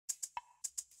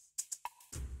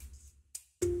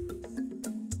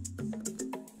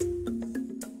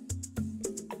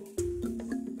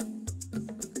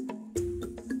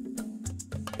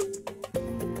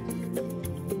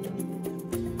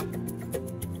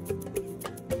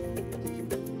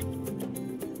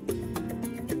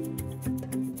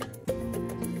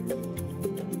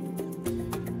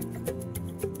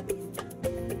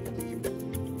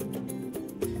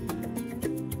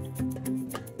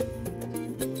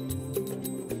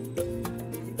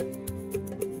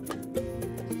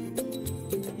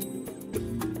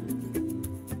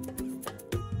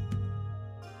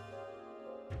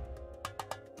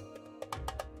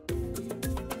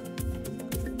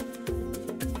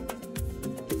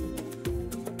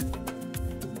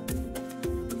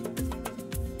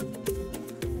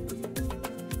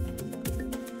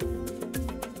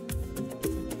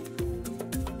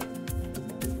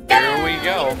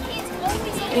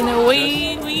In a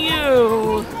Wii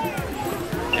U.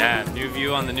 Yeah, new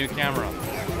view on the new camera.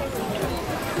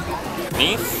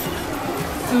 Neat.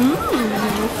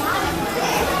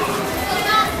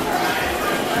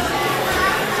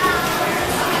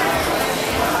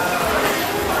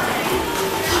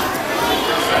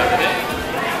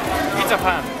 Pizza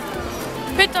pan.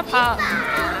 Pizza pan.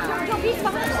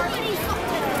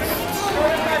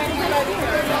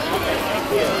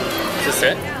 Is this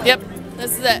it? Yep,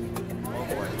 this is it.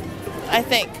 I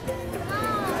think.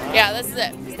 Yeah, this is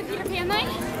it. Is the Peter Pan night?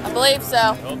 I believe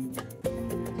so. Oh.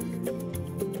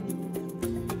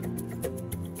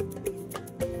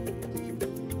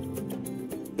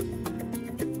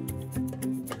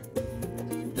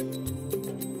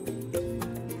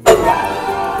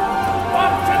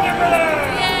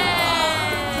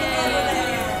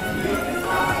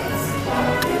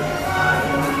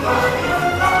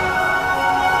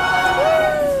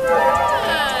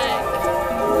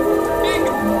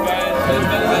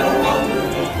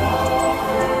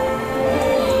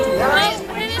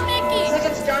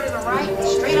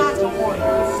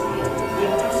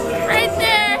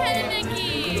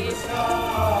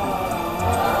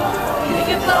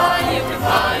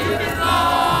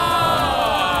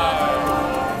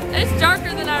 It's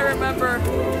darker than I remember.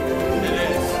 It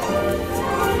is.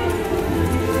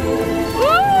 Woo!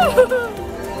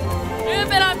 We have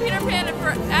been on Peter Pan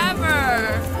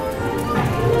forever.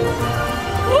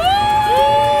 Woo!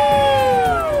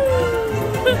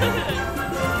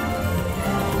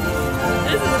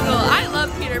 This is cool. I love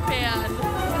Peter Pan.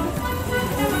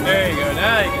 There you go.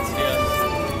 Now you can see us.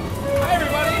 Hi,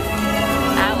 everybody.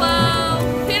 Hello.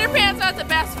 Peter Pan's not the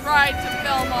best ride to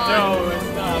film on. No,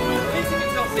 it's not. But at least you can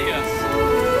still see us.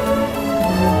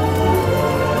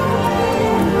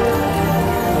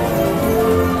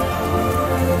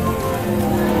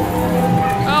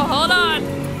 Oh, hold on.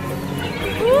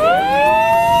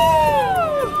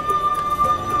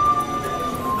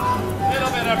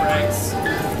 Little bit of brakes.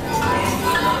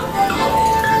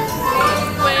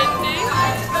 Windy.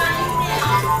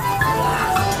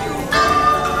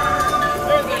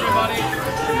 There's everybody.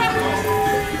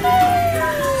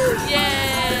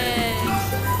 Yay.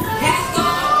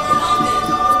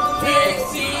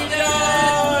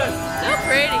 So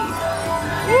pretty.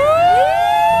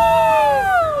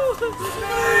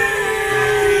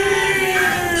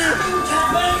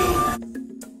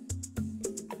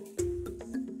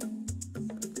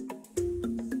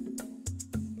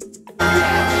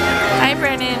 Hi,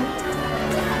 Brennan.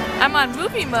 I'm on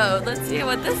movie mode. Let's see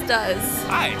what this does.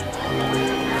 Hi.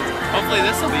 Hopefully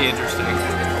this will be interesting.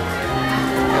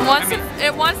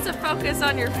 It wants to focus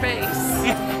on your face.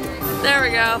 There we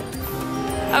go.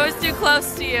 I was too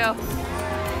close to you.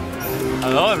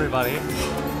 Hello, everybody.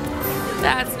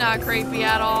 That's not creepy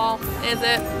at all, is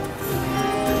it?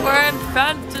 We're in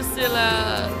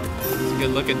Fantasyland. It's a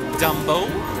good looking Dumbo.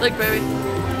 Look, baby.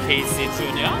 Casey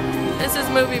Jr. This is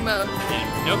movie mode. And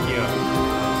Pinocchio.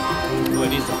 Oh, it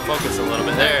needs to focus a little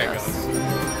bit. There it goes.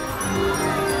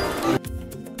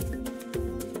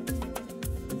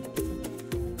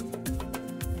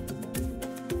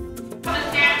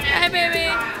 Hi, baby.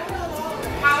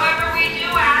 However, we do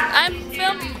ask. I'm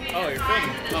filming. Oh, you're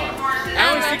filming. Oh. I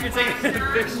always think you're taking a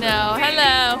picture. No,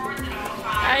 hello.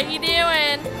 How you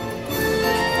doing?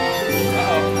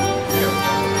 Uh-oh.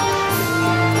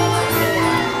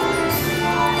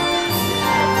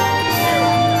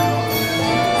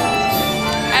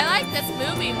 I like this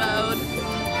movie mode.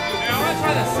 Yeah, I want to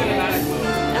try the cinematic mode.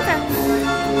 Okay.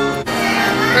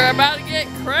 We're about to get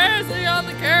crazy on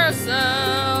the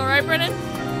carousel, right, Brennan?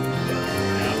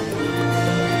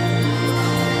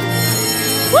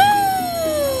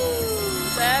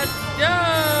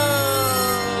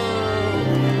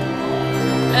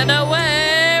 And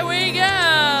away we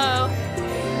go.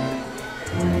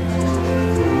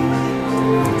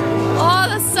 Oh,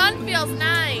 the sun feels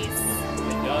nice.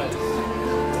 It does.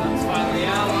 Sun's finally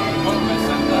out. Oh, my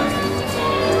sunglasses.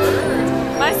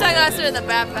 My sunglasses are in the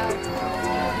backpack.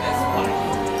 This one.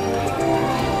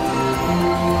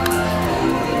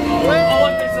 Oh,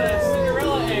 look, there's a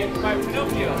Cinderella egg by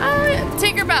Pinocchio. Oh, yeah.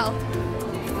 Tinkerbell.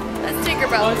 That's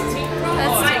Tinkerbell. Oh, it's Tinkerbell.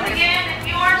 That's Oh, Tinkerbell. Again, if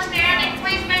you are standing,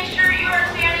 please make sure you are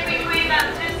standing between the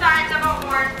two sides of a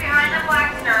horse behind the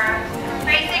black stirrups,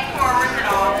 facing forwards at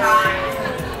all times.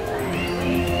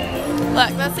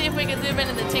 Look, let's see if we can zoom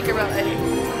into the Tinkerbell egg.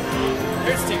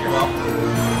 Here's Tinkerbell.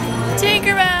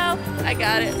 Tinkerbell! I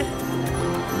got it.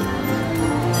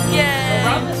 Yay!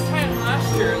 Around this time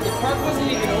last year, the park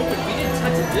wasn't even open. We didn't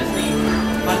touch a Disney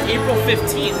on April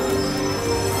 15th.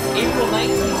 April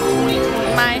 19th,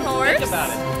 2020. My horse? Think about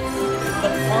it. The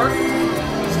park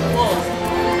was closed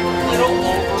a little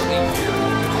over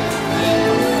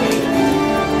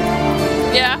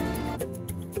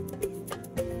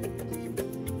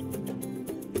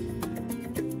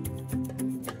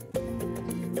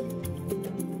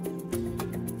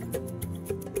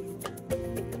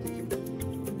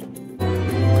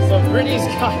Brittany's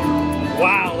got.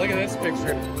 Wow, look at this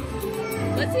picture.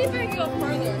 Let's see if I can go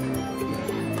further.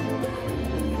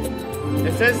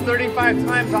 It says 35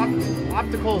 times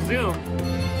optical zoom.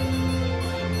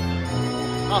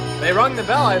 Oh, they rung the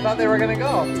bell. I thought they were gonna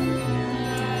go.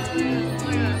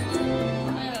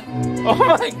 Oh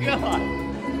my god!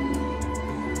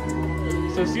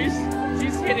 So she's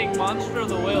hitting Monster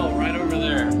the Whale right over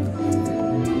there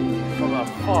from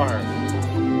afar.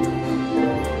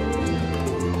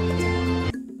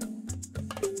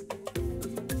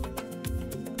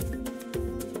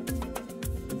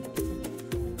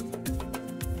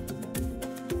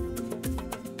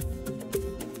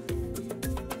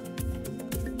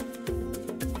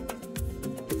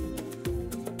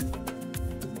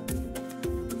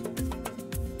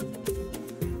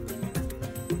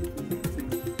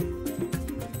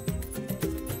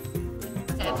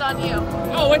 It's on you.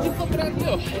 Oh, why'd you flip it on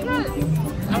you?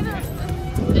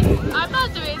 I'm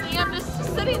not doing anything, I'm just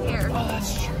sitting here. Oh,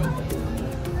 that's true.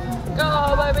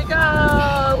 Go, baby, go!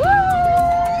 Woo!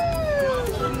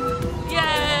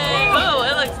 Yay! Oh,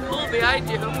 it looks cool behind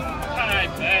you. I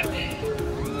bet.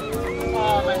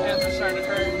 Oh, my hands are starting to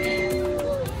hurt.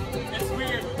 It's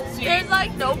weird. See, There's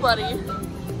like nobody.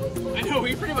 I know,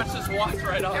 we pretty much just walked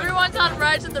right on. Everyone's on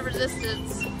Rise of the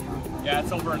Resistance. Yeah,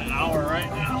 it's over an hour right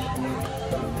now.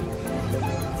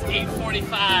 It's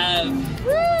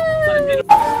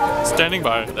 8:45. Standing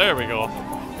by. There we go.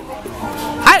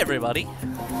 Hi, everybody.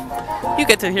 You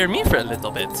get to hear me for a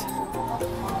little bit.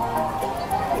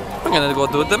 We're gonna go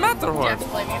do the Matterhorn.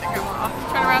 Jeff's blaming the camera off.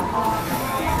 Turn around.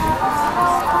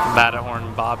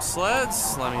 Matterhorn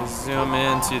bobsleds. Let me zoom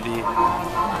into the.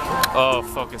 Oh,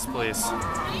 focus, please.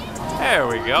 There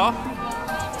we go.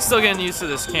 Still getting used to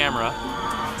this camera.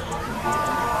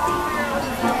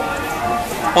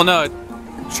 Well, no,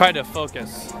 try to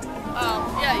focus.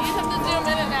 Oh, yeah, you have to zoom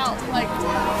in and out, like,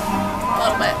 a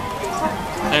little bit.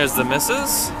 There's the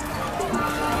missus.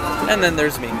 And then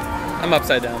there's me. I'm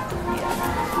upside down.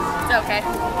 It's okay.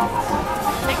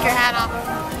 Take your hat off.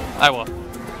 I will.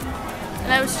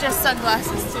 And I was just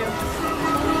sunglasses, too.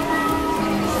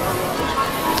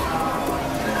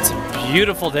 It's a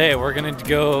beautiful day. We're gonna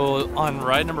go on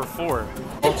ride number 4.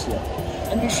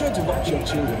 And be sure to watch your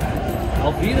children.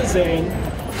 Auf Wiedersehen.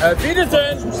 Auf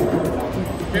Wiedersehen.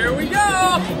 Here we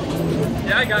go.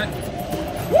 Yeah, I got it.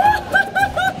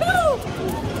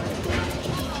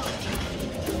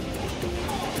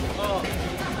 Oh.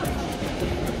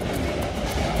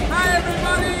 Hi,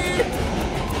 everybody.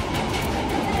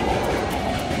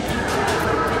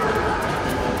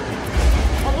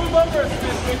 I'll move over so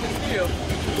we can see you.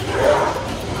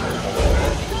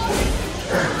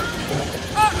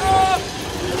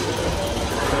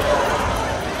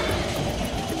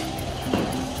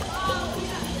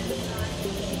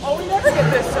 Oh, we never get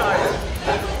this side.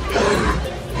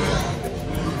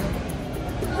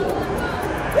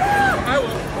 I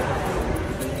will.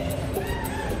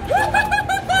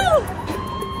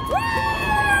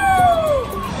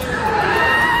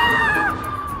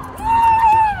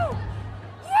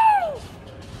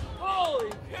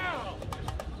 Holy cow!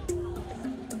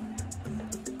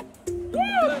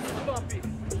 Woo, this is bumpy.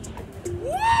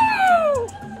 Woo!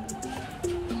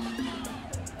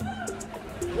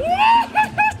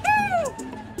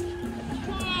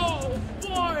 Oh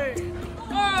boy!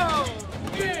 Oh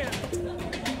man!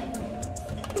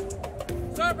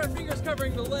 Sorry if my fingers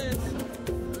covering the lens.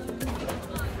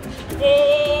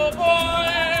 Oh boy!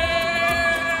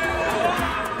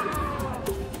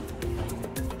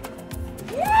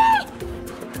 Woo!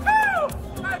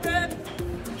 Hi Ben!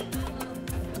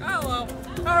 Hello.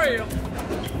 How are you?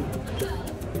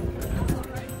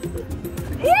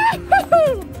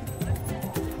 Woo!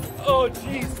 Oh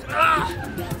jeez. Ah!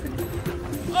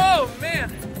 Oh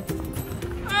man!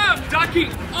 Ah, I'm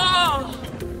ducking! Oh!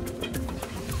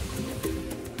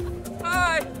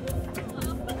 Hi!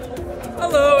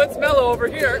 Hello, it's Mello over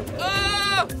here.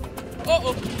 Ah!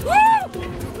 Uh-oh! Woo!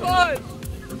 Fun!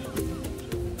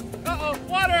 Uh-oh,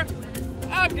 water!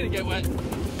 I'm gonna get wet.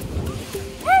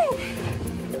 Woo!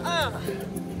 Ah!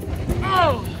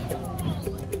 Oh!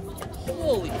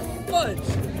 Holy fudge!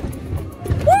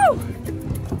 Woo!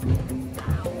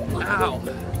 Wow.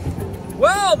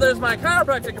 Well, there's my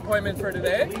chiropractic appointment for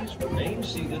today. Please remain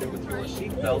seated with your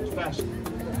seatbelt fastened.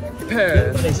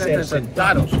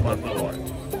 Sentados, por favor.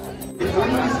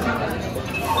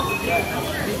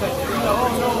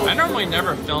 I normally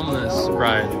never film this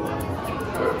ride.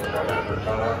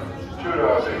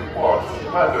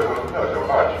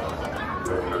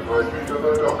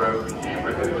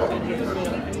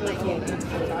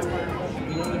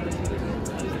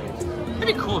 It'd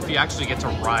be cool if you actually get to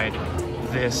ride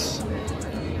this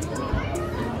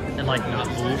and like not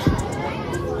move.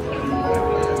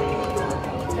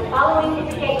 The following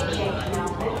is a gate change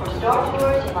announcement for Star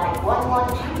Tours Flight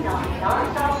 1129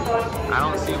 non-stop Star Tours. I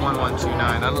don't see 1129.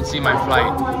 I don't see my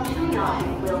flight.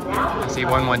 1129 will now I see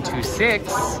 1126.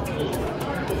 This is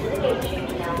a gate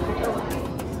change announcement over.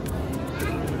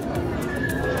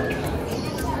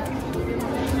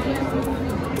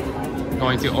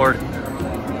 Going to order.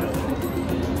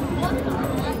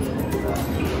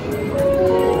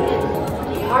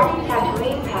 Departing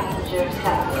Tatooine passengers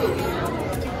Saku.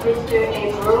 Mr.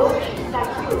 Ebro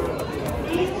Saku.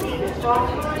 Please see the Star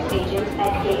Tours agent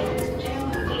at gate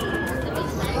 2E.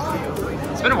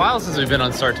 It's been a while since we've been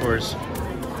on Star Tours.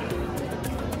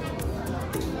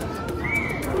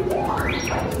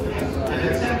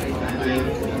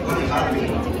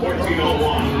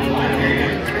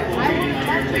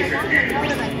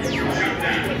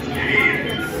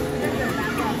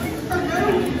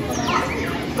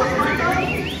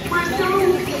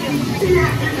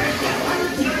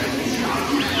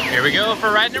 Here we go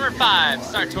for ride number 5,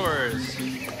 Star Tours.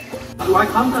 So I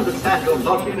can't understand your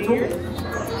logic at all.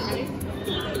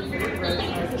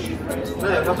 No,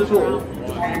 not at all.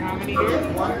 How many here?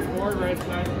 1, 4, right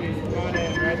side, please. Come on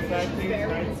in. Right side, please.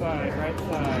 Right side, right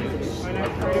side. My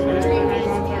next hang on,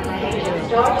 sir. Right here.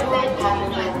 Star Tours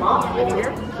passenger Mock River.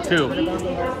 2.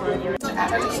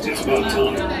 It's just about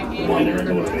time. Minor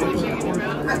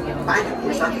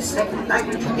is like a second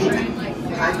language to me.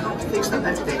 I can't fix the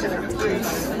metadata from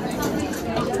Greece.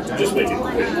 Just make it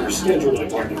quick. We're scheduled to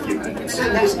depart in a few minutes. So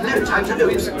there's no time to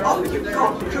lose. Oh, you've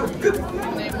got to go.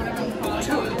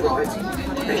 Right.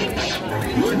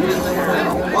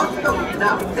 What? No,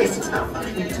 now, this is not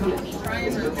fucking too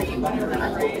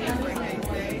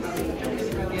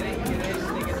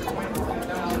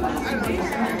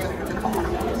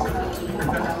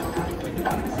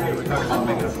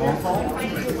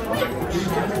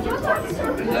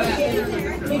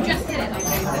You just did it.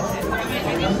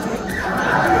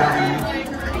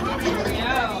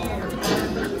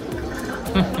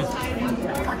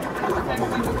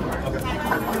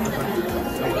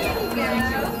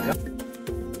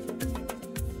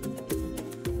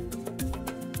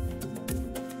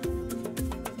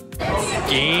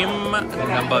 Game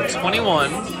number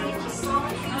 21.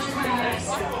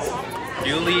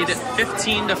 You lead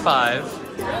 15-5.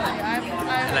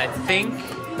 And I think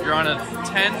you're on a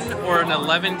 10 or an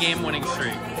 11 game winning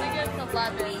streak. I think it's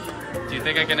 11. Do you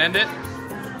think I can end it?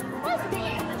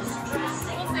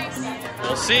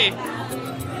 We'll see.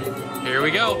 Here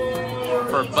we go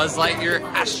for Buzz Lightyear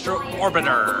Astro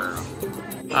Orbiter.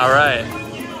 All right,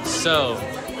 so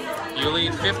you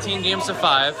lead 15 games to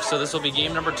 5, so this will be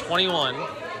game number 21.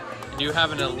 And you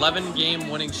have an 11 game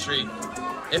winning streak,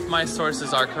 if my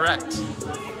sources are correct.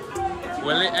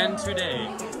 Will it end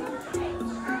today?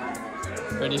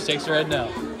 Brittany shakes her head no.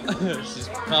 She's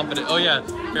confident. Oh yeah,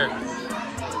 here.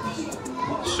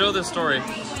 Show the story.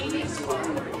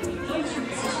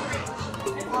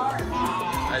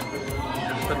 I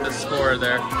just put the score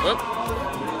there. Whoop.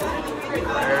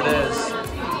 There it is.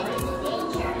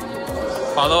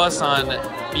 Follow us on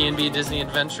B&B Disney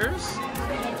Adventures.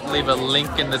 Leave a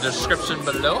link in the description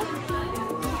below.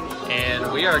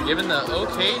 And we are given the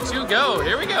okay to go.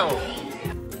 Here we go.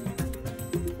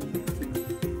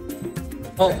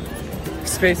 Well,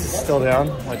 space is still down,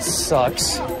 which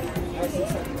sucks.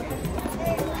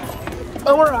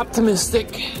 But we're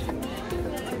optimistic.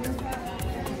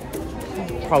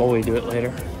 Probably do it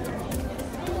later.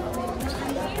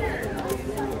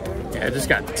 Yeah, it just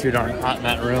got too darn hot in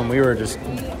that room. We were just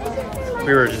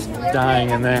dying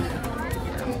in there.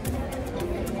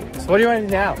 So what do you want to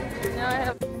do now? Now I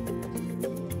have.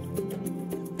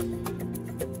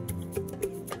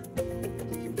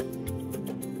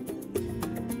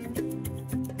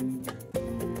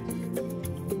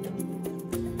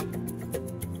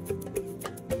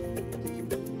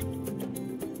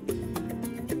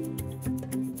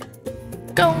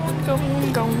 Going.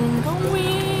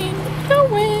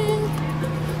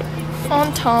 On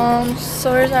Tom's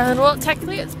Sawyer's Island. Well,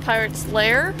 technically it's Pirate's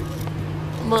Lair,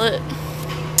 but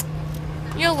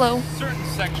YOLO. Certain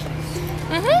sections.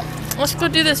 Let's go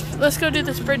do this. Let's go do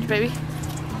this bridge, baby.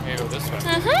 Okay, go this way.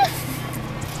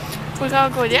 We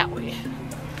gotta go that way.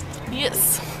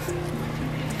 Yes.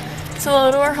 So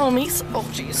hello to our homies. Oh,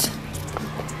 jeez.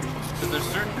 So there's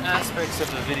certain aspects of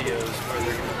the videos where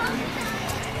they're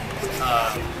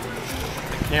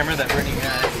the camera that Brittany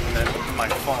has and then my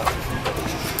phone.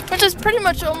 Which is pretty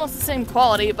much almost the same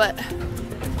quality, but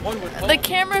One would hope. the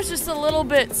camera's just a little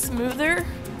bit smoother.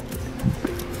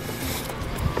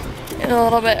 And a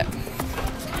little bit.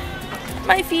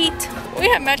 My feet. We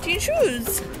have matching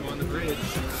shoes. Go on the bridge.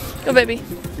 Go, baby.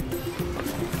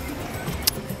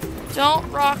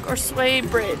 Don't rock or sway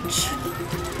bridge.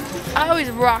 I always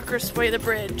rock or sway the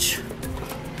bridge.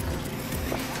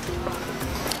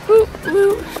 Woo,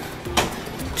 woo.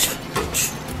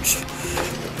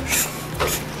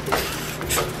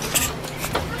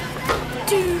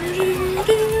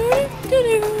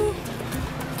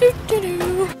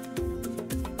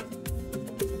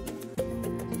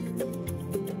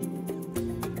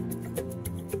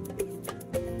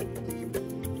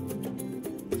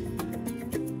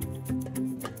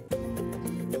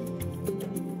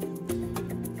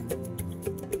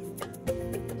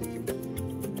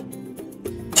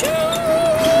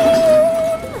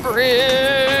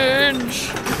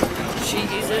 Bridge.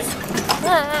 Jesus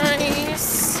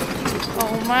Christ.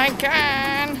 Oh my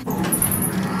God.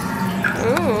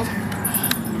 Ooh.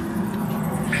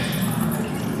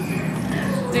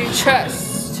 The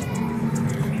chest.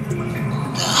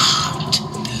 The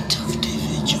heartbeat of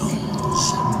David Jones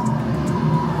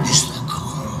is the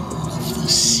call of the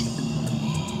sea.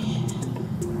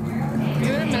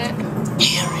 Give it a minute.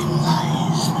 Herein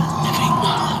lies the living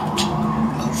heart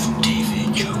of David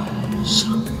Jones.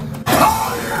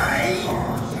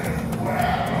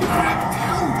 I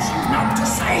told you not to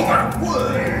say that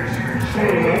word.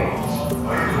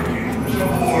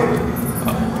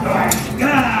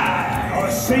 God,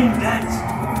 I've seen that.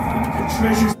 The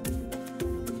treasures.